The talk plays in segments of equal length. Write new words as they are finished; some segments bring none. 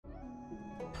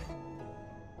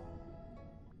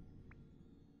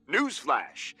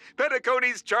Newsflash!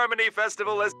 Penacony's Charmony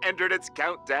Festival has entered its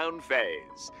countdown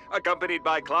phase. Accompanied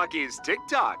by Clocky's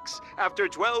TikToks, after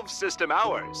 12 system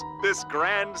hours, this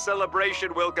grand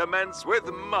celebration will commence with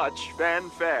much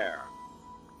fanfare.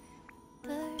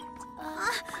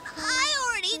 I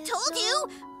already told you!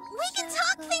 We can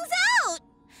talk things out!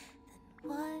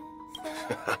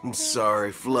 I'm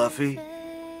sorry, Fluffy.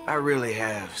 I really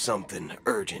have something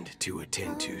urgent to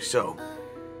attend to, so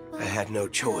I had no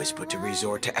choice but to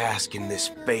resort to asking this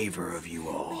favor of you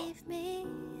all.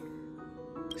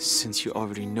 Since you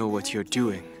already know what you're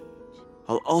doing,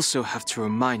 I'll also have to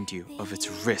remind you of its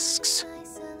risks.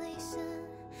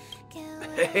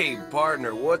 Hey,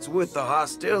 partner, what's with the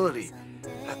hostility?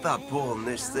 I thought pulling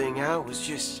this thing out was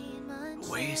just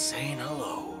a way of saying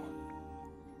hello.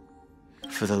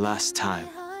 For the last time,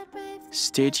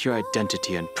 state your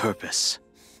identity and purpose.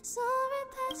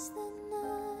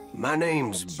 My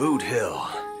name's Boot Hill,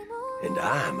 and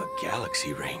I'm a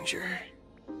Galaxy Ranger.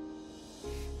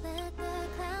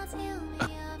 A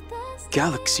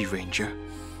Galaxy Ranger?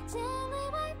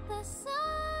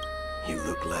 You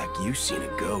look like you seen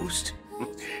a ghost.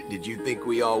 Did you think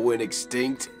we all went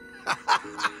extinct?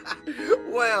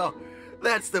 Well,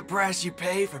 that's the price you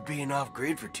pay for being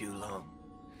off-grid for too long.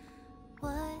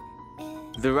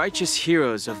 The righteous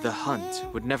heroes of the hunt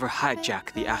would never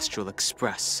hijack the Astral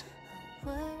Express.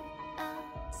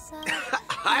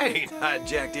 I ain't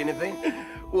hijacked anything.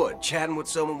 What, chatting with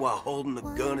someone while holding a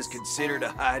gun is considered a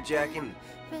hijacking?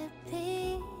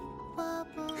 It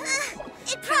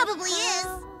probably is.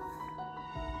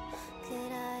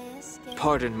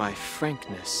 Pardon my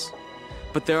frankness,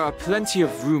 but there are plenty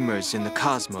of rumors in the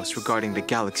cosmos regarding the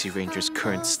Galaxy Ranger's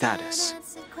current status,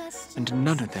 and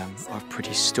none of them are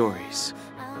pretty stories.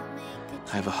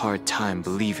 I have a hard time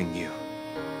believing you.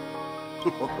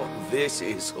 This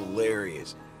is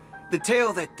hilarious. The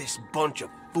tale that this bunch of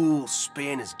fools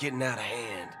spin is getting out of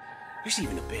hand. There's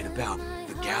even a bit about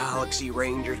the Galaxy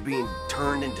Rangers being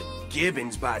turned into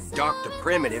gibbons by Dr.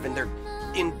 Primitive, and they're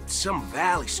in some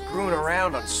valley screwing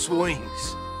around on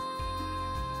swings.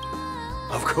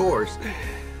 Of course,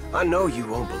 I know you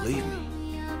won't believe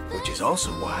me, which is also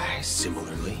why,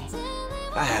 similarly,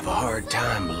 I have a hard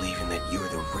time believing that you're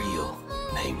the real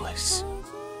Nameless.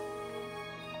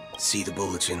 See the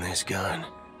bullets in this gun?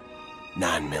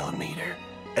 9mm,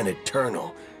 an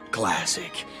eternal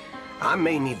classic. I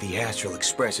may need the Astral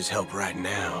Express's help right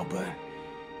now, but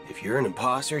if you're an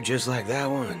imposter just like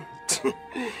that one,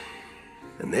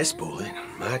 then this bullet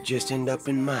might just end up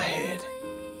in my head.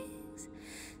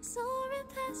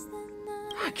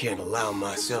 I can't allow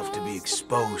myself to be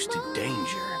exposed to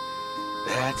danger.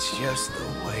 That's just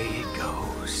the way it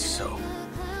goes, so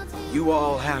you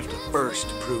all have to first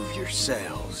prove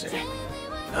yourselves, eh?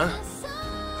 Huh?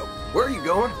 Where are you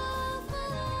going?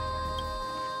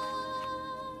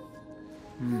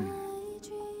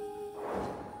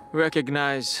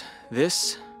 Recognize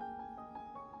this?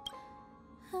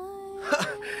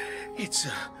 It's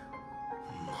a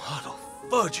Muddle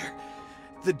Fudger.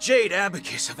 The Jade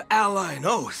Abacus of Ally and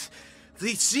Oath.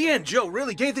 The CN Joe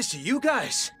really gave this to you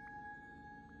guys?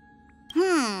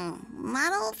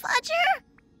 Muddle Fudger?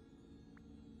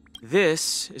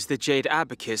 This is the Jade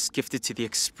Abacus gifted to the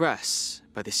Express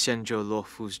by the Shenzhou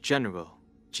Luofu's general,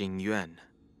 Jing Yuan.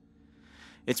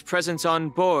 Its presence on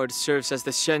board serves as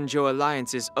the Shenzhou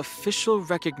Alliance's official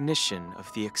recognition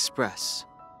of the Express.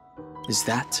 Is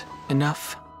that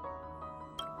enough?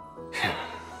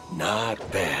 Not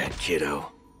bad,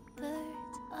 kiddo.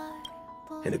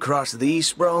 And across these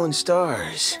sprawling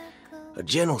stars, a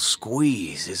gentle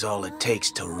squeeze is all it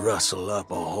takes to rustle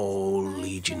up a whole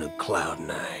legion of Cloud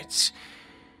Knights.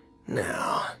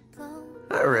 Now,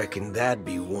 I reckon that'd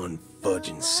be one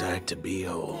fudging sight to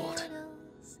behold.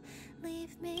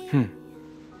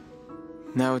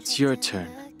 Now it's your turn.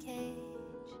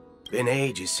 Been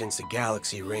ages since the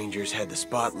Galaxy Rangers had the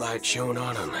spotlight shone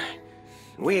on them.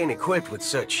 We ain't equipped with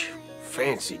such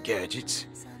fancy gadgets.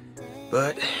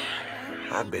 But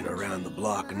I've been around the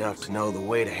block enough to know the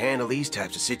way to handle these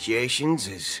types of situations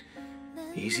is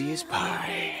easy as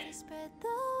pie.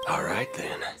 All right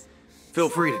then. Feel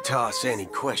free to toss any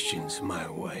questions my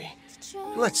way.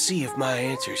 Let's see if my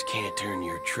answers can't turn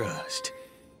your trust.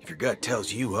 If your gut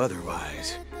tells you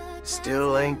otherwise,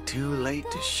 still ain't too late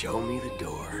to show me the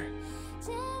door.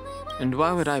 And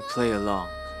why would I play along?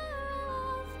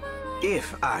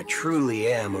 If I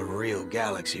truly am a real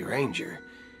Galaxy Ranger,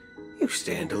 you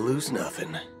stand to lose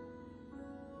nothing.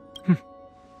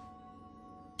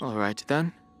 All right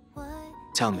then.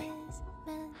 Tell me,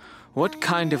 what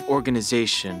kind of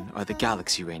organization are the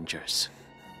Galaxy Rangers?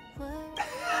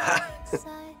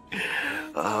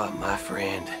 Ah, my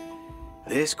friend.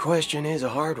 This question is a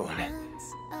hard one.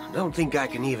 I don't think I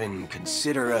can even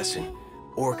consider us an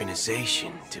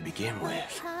organization to begin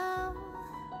with.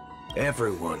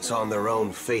 Everyone's on their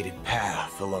own fated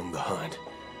path along the hunt,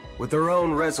 with their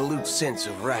own resolute sense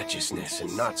of righteousness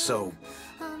and not so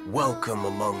welcome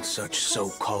among such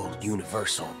so-called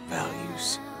universal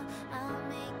values.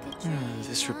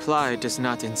 This reply does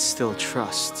not instill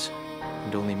trust,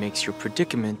 and only makes your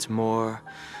predicament more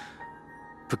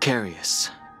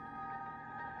precarious.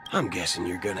 I'm guessing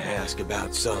you're gonna ask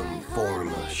about some form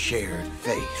of shared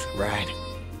faith, right?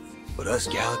 But us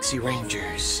Galaxy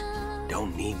Rangers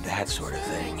don't need that sort of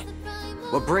thing.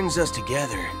 What brings us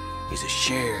together is a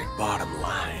shared bottom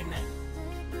line.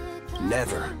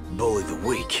 Never bully the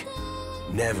weak.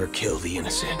 Never kill the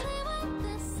innocent.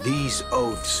 These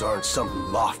oaths aren't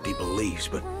some lofty beliefs,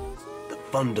 but the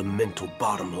fundamental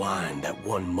bottom line that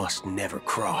one must never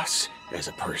cross as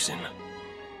a person.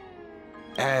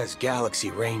 As Galaxy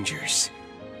Rangers,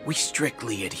 we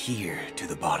strictly adhere to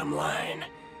the bottom line.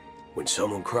 When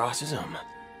someone crosses them,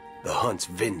 the hunt's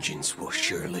vengeance will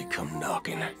surely come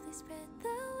knocking.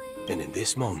 And in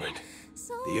this moment,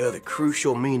 the other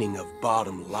crucial meaning of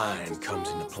bottom line comes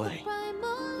into play.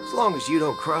 As long as you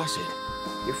don't cross it,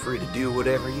 you're free to do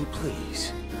whatever you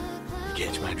please. You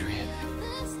catch my drift?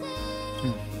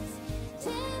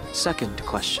 Second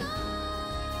question.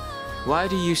 Why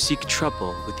do you seek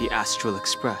trouble with the Astral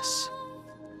Express?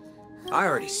 I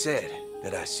already said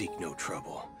that I seek no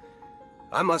trouble.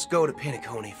 I must go to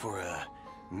Penacony for a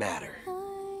matter.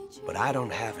 But I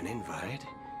don't have an invite.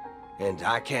 And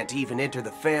I can't even enter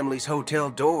the family's hotel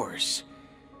doors.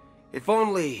 If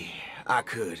only I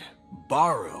could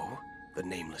borrow the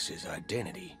Nameless's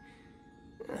identity.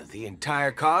 The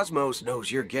entire cosmos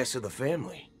knows you're guests of the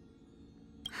family.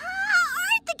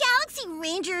 Aren't the Galaxy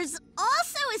Rangers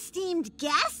also esteemed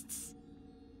guests?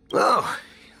 Oh,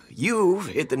 you've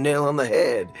hit the nail on the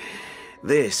head.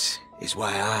 This is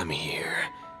why I'm here.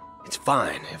 It's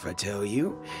fine if I tell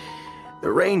you.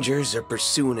 The Rangers are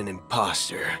pursuing an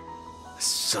imposter. A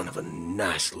son of a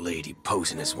nice lady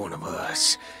posing as one of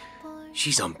us.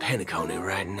 She's on Penacony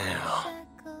right now.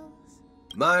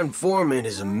 My informant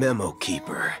is a memo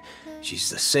keeper. She's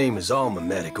the same as all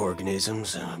mimetic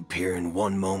organisms, appearing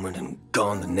one moment and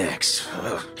gone the next.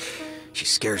 Ugh, she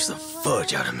scares the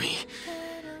fudge out of me.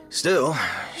 Still,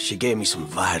 she gave me some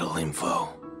vital info.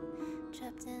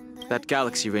 That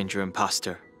Galaxy Ranger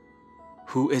imposter.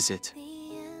 Who is it?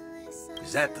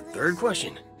 Is that the third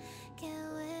question?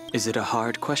 Is it a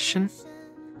hard question?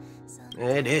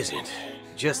 It isn't.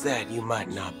 Just that you might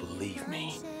not believe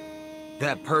me.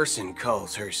 That person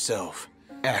calls herself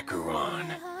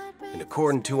Acheron. And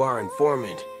according to our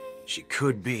informant, she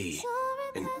could be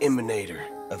an emanator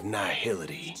of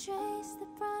nihility.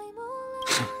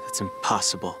 That's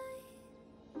impossible.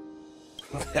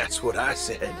 That's what I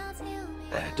said.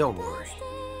 Don't worry.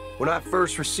 When I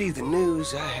first received the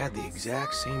news, I had the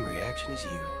exact same reaction as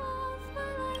you.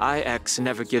 IX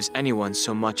never gives anyone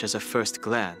so much as a first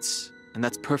glance, and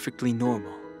that's perfectly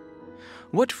normal.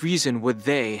 What reason would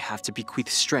they have to bequeath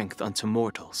strength unto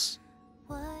mortals?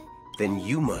 Then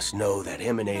you must know that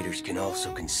emanators can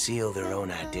also conceal their own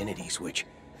identities, which,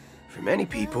 for many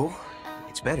people,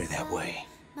 it's better that way.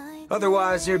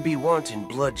 Otherwise, there'd be wanton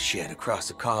bloodshed across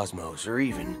the cosmos, or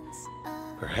even,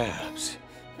 perhaps,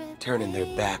 turning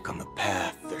their back on the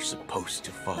path they're supposed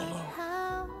to follow.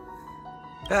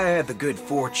 I had the good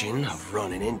fortune of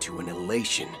running into an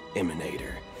elation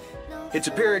emanator. Its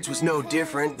appearance was no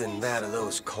different than that of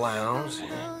those clowns.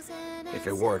 If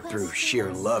it weren't through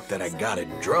sheer luck that I got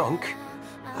it drunk,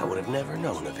 I would have never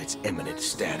known of its eminent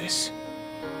status.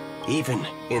 Even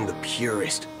in the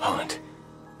purest hunt,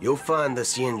 you'll find the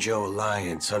Xianzhou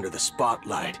Alliance under the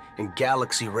spotlight and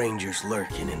Galaxy Rangers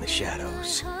lurking in the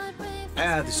shadows.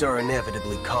 Paths are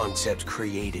inevitably concepts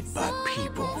created by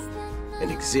people and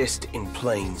exist in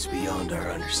planes beyond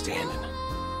our understanding.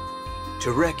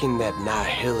 To reckon that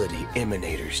nihility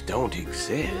emanators don't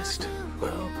exist,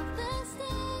 well,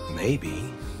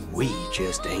 maybe we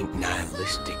just ain't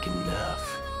nihilistic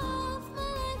enough.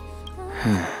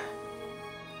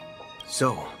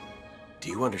 So, do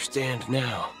you understand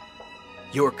now?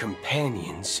 Your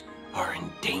companions are in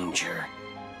danger,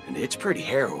 and it's pretty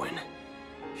harrowing.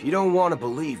 If you don't want to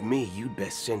believe me, you'd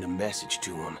best send a message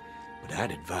to them, but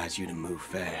I'd advise you to move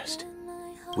fast.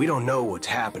 We don't know what's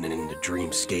happening in the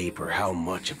dreamscape or how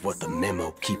much of what the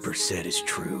memo keeper said is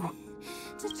true.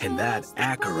 And that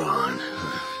Acheron,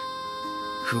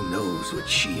 who knows what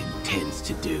she intends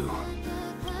to do.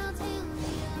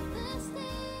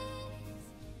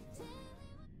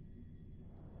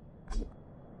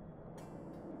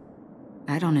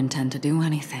 I don't intend to do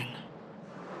anything.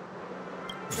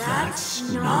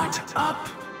 That's not up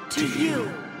to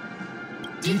you.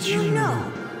 Did you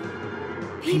know?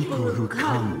 People who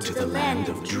come to the land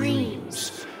of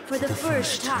dreams for the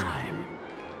first time,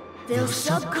 they'll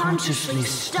subconsciously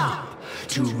stop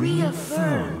to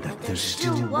reaffirm that they're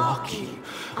still walking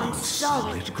on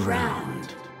solid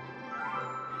ground.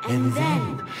 And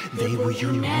then they will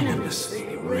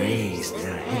unanimously raise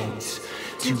their heads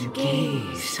to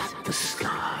gaze at the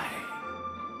sky.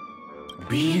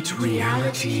 Be it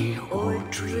reality or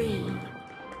dream,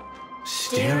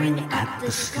 staring at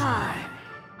the sky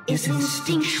is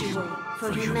instinctual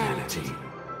for humanity.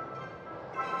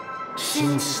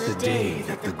 Since the day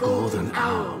that the golden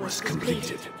hour was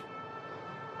completed,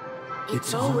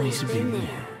 it's always been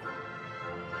there,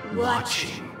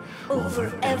 watching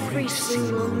over every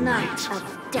single night of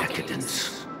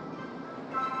decadence.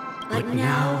 But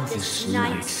now this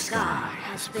night sky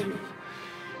has been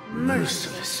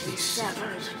mercilessly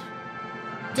severed,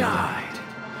 dyed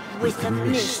with the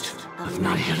mist of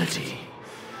nihility.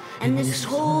 And this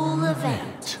whole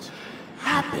event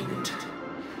happened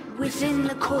within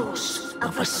the course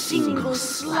of a single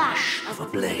slash of a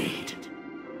blade.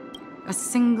 A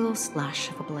single slash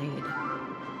of a blade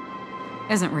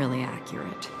isn't really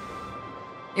accurate.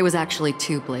 It was actually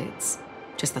 2 blades,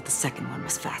 just that the second one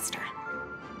was faster.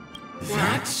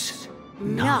 That's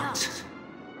not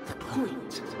the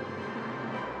point.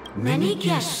 Many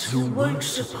guests who weren't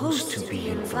supposed to be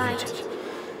invited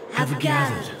have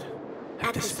gathered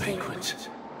at this banquet.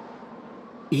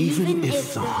 Even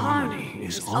if the harmony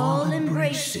is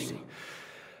all-embracing,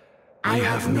 I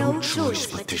have no choice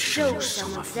but to show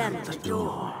some of them the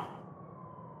door.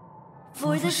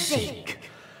 For the sake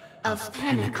of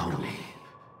Penacony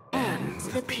and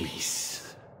the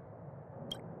peace.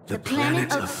 The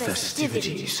planet of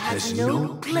festivities has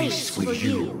no place for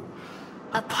you,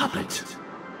 a puppet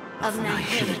of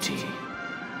nihility.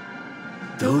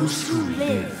 Those who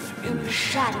live in the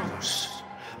shadows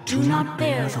do not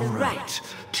bear the right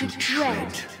to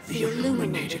tread the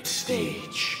illuminated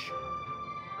stage.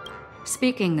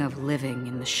 Speaking of living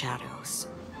in the shadows,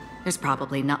 there's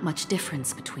probably not much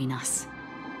difference between us.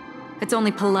 It's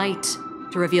only polite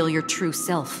to reveal your true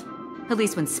self, at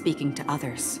least when speaking to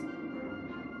others.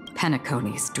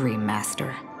 Penacony's Dream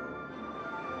Master.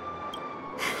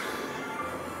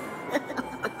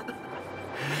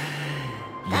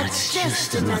 That's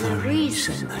just another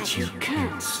reason that you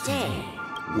can't stay.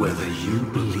 Whether you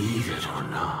believe it or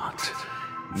not,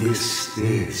 this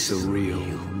is the real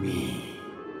me.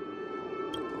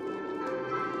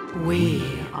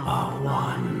 We are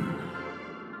one.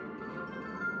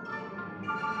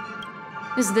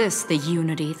 Is this the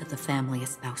unity that the family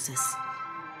espouses?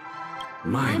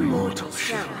 My mortal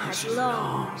shell has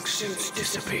long since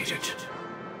dissipated.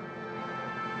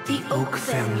 The Oak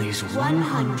family's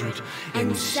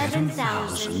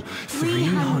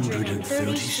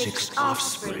 107,336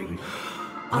 offspring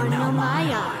are now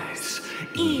my eyes,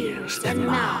 ears, and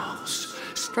mouths.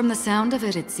 From the sound of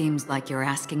it, it seems like you're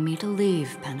asking me to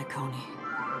leave Penacony.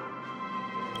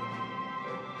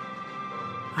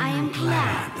 I am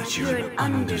glad that you're an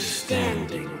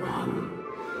understanding one.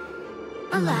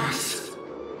 Alas,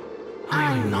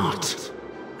 I'm not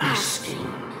asking.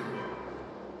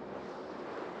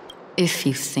 If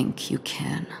you think you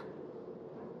can.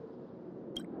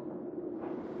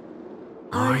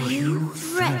 Are you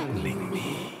threatening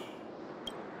me?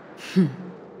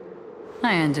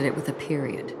 I ended it with a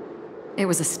period. It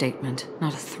was a statement,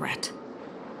 not a threat.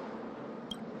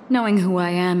 Knowing who I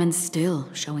am and still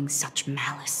showing such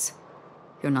malice.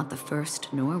 You're not the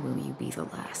first, nor will you be the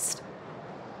last.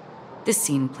 This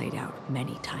scene played out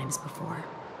many times before.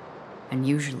 And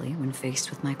usually, when faced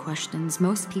with my questions,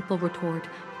 most people retort,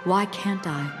 "Why can't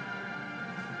I?"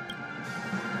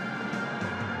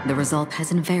 The result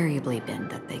has invariably been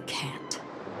that they can't.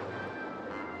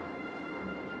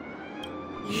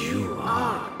 You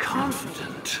are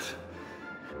confident.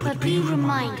 But be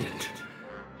reminded,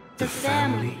 the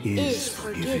family is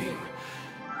forgiving,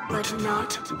 but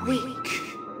not weak.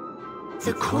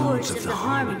 The cords of the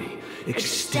harmony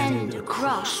extend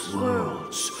across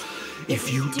worlds.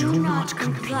 If you do not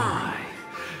comply,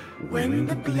 when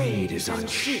the blade is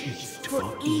unsheathed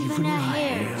for even a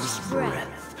hair's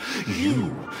breadth,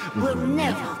 you will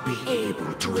never be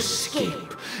able to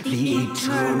escape the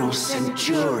eternal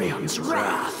Centurion's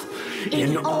wrath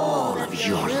in all of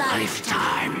your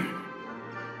lifetime.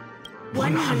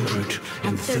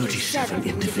 137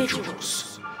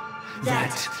 individuals.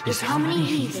 That is how many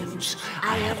heathens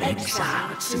I have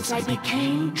exiled since I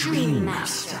became Dream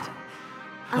Master.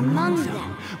 Among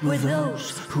them were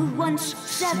those who once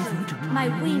severed my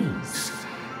wings,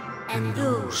 and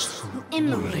those who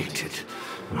immolated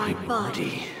my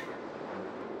body.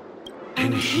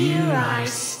 And here I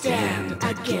stand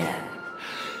again,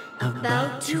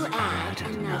 about to add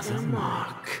another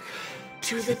mark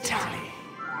to the tally.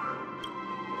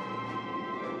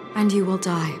 And you will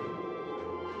die.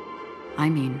 I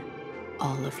mean,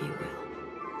 all of you will.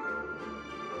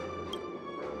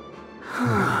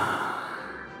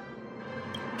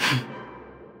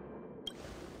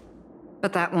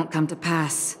 But that won't come to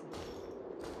pass.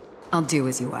 I'll do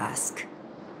as you ask.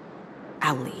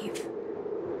 I'll leave.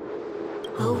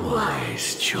 A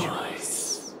wise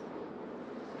choice.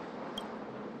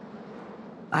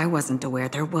 I wasn't aware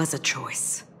there was a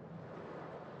choice.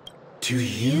 To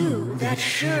you, that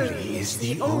surely is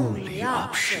the only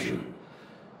option.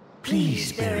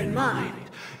 Please bear in mind,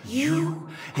 you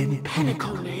and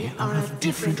Penacony are of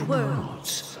different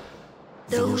worlds.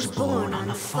 Those born on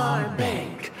the far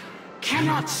bank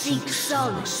cannot seek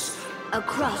solace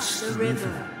across the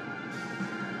river.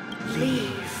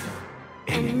 Leave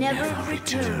and never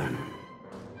return.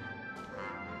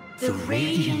 The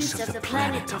radiance of the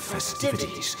planet of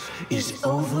festivities is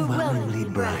overwhelmingly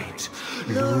bright,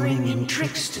 luring in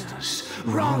tricksters,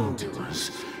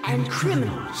 wrongdoers, and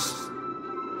criminals.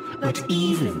 But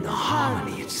even the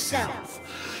harmony itself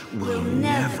will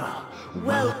never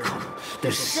welcome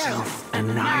the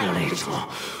self-annihilator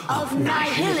of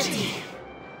nihility.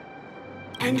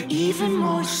 And even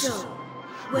more so,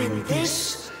 when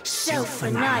this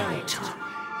self-annihilator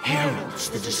heralds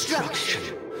the destruction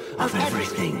of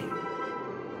everything.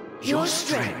 Your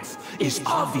strength is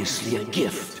obviously a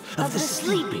gift of the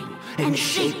sleeping and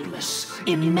shapeless,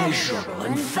 immeasurable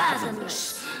and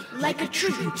fathomless, like a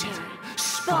tributary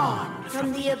spawned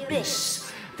from the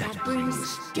abyss that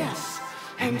brings death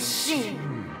and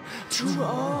sin to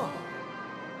all.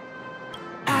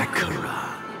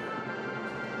 Acheron,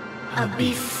 a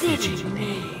befitting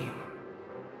name.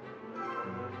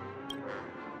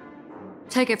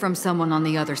 Take it from someone on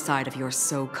the other side of your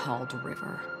so-called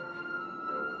river.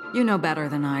 You know better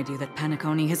than I do that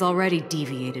Penacony has already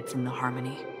deviated from the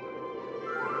harmony.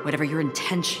 Whatever your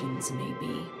intentions may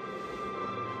be,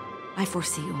 I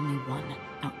foresee only one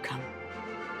outcome.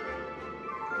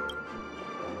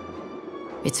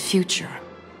 Its future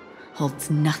holds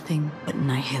nothing but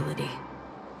nihility.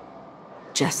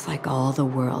 Just like all the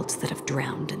worlds that have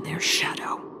drowned in their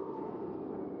shadow.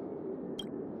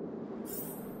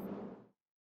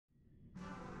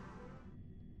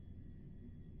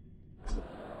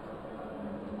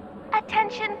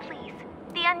 Attention, please.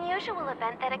 The unusual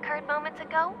event that occurred moments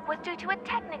ago was due to a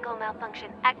technical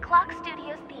malfunction at Clock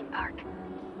Studios theme park.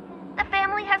 The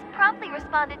family has promptly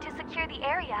responded to secure the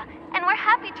area, and we're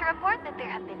happy to report that there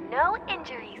have been no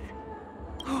injuries.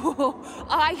 Oh,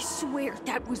 I swear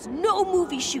that was no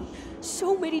movie shoot.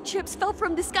 So many chips fell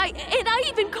from the sky, and I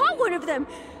even caught one of them.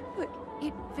 But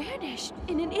it vanished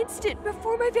in an instant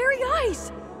before my very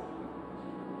eyes.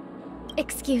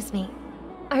 Excuse me.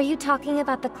 Are you talking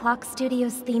about the Clock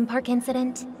Studios theme park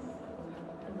incident?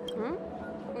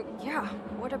 Yeah,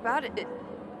 what about it?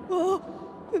 Oh,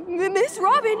 Miss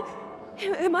Robin!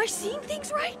 Am I seeing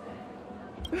things right?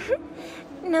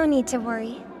 No need to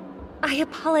worry. I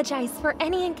apologize for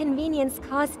any inconvenience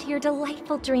caused to your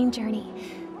delightful dream journey.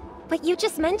 What you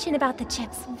just mentioned about the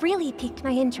chips really piqued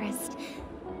my interest.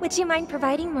 Would you mind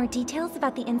providing more details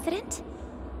about the incident?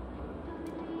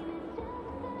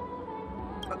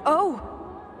 Oh,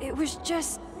 it was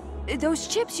just those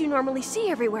chips you normally see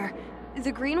everywhere.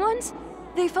 The green ones?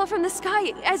 They fell from the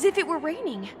sky as if it were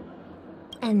raining.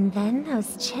 And then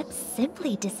those chips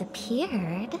simply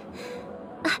disappeared.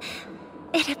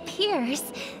 It appears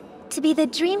to be the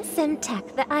Dream Sim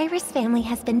tech the Iris family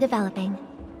has been developing.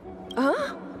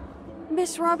 Huh?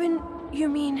 Miss Robin, you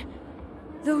mean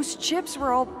those chips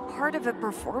were all part of a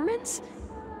performance?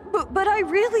 But I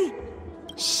really...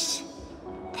 Shh.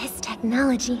 This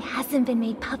technology hasn't been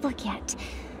made public yet.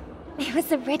 It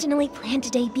was originally planned to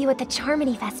debut at the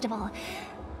Charmony Festival,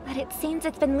 but it seems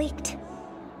it's been leaked.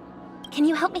 Can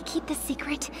you help me keep this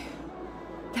secret?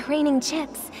 The raining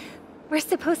chips were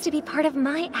supposed to be part of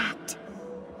my act.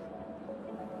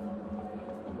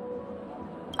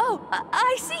 Oh,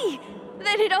 I see!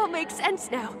 Then it all makes sense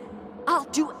now. I'll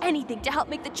do anything to help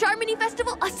make the Charmony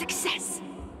Festival a success!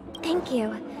 Thank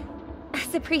you.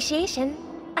 As appreciation,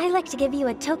 I'd like to give you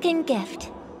a token gift.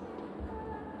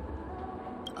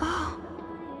 Oh,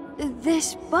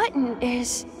 this button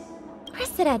is...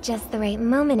 Press it at just the right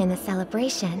moment in the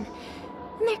celebration,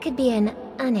 and there could be an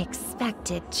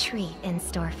unexpected treat in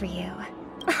store for you.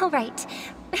 All right,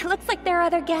 it looks like there are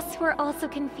other guests who are also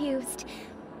confused.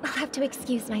 I'll have to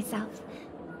excuse myself.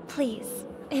 Please,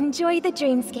 enjoy the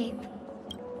dreamscape.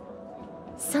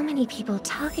 So many people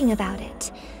talking about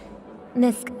it.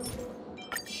 This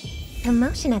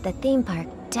commotion at the theme park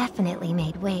definitely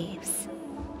made waves.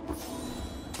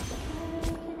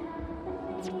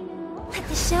 Let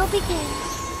the show begin.